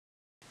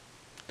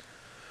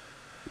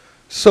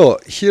So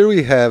here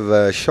we have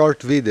a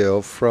short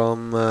video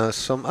from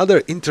some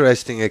other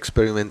interesting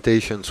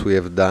experimentations we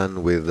have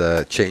done with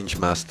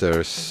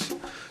ChangeMasters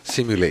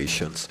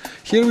Simulations.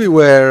 Here we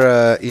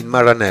were in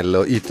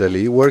Maranello,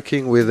 Italy,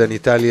 working with an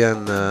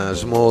Italian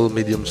small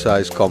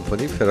medium-sized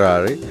company,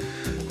 Ferrari,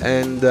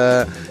 and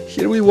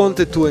here we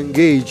wanted to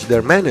engage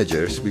their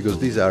managers, because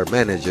these are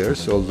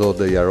managers, although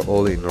they are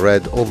all in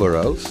red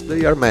overalls,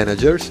 they are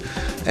managers,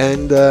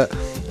 and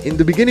in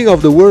the beginning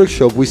of the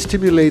workshop we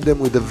stimulate them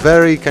with a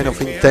very kind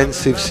of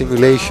intensive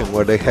simulation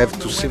where they have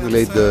to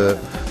simulate the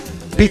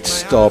pit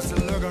stop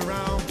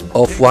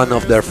of one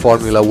of their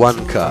Formula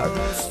 1 car.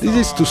 This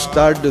is to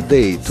start the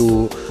day,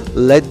 to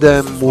let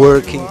them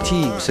work in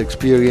teams,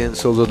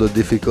 experience also the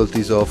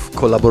difficulties of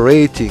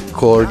collaborating,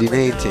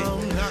 coordinating,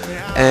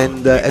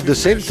 and at the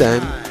same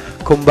time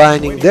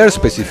combining their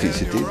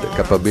specificity,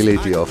 the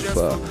capability of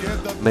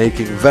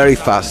making very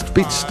fast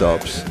pit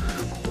stops,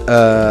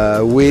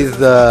 with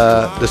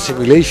the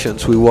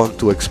simulations we want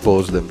to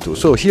expose them to.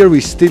 So here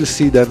we still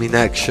see them in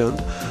action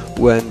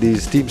when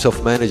these teams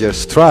of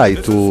managers try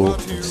to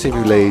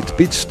simulate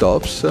pit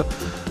stops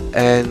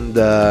and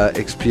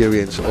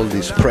experience all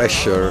this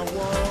pressure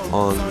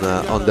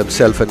on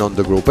themselves and on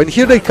the group. And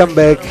here they come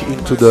back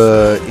into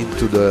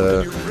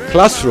the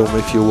classroom,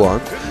 if you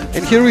want.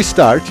 And here we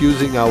start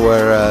using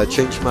our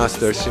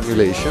ChangeMasters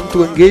simulation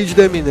to engage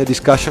them in a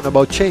discussion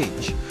about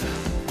change.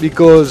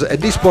 Because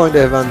at this point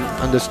they have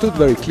understood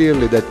very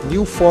clearly that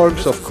new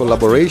forms of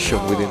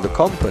collaboration within the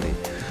company,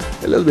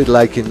 a little bit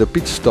like in the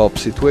pit stop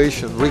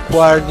situation,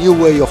 require new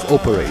way of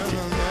operating.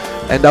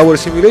 And our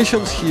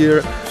simulations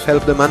here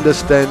help them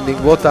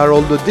understanding what are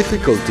all the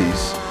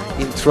difficulties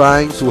in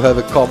trying to have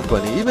a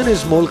company, even a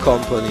small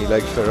company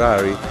like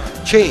Ferrari,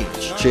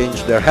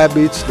 change their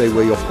habits, their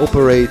way of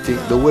operating,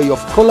 the way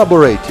of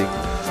collaborating,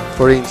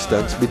 for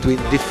instance, between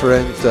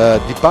different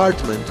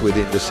departments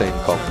within the same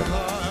company.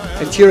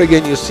 And here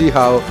again you see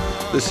how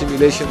the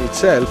simulation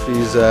itself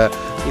is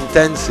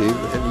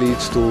intensive and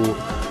leads to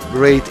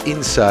great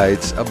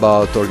insights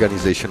about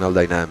organizational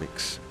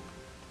dynamics.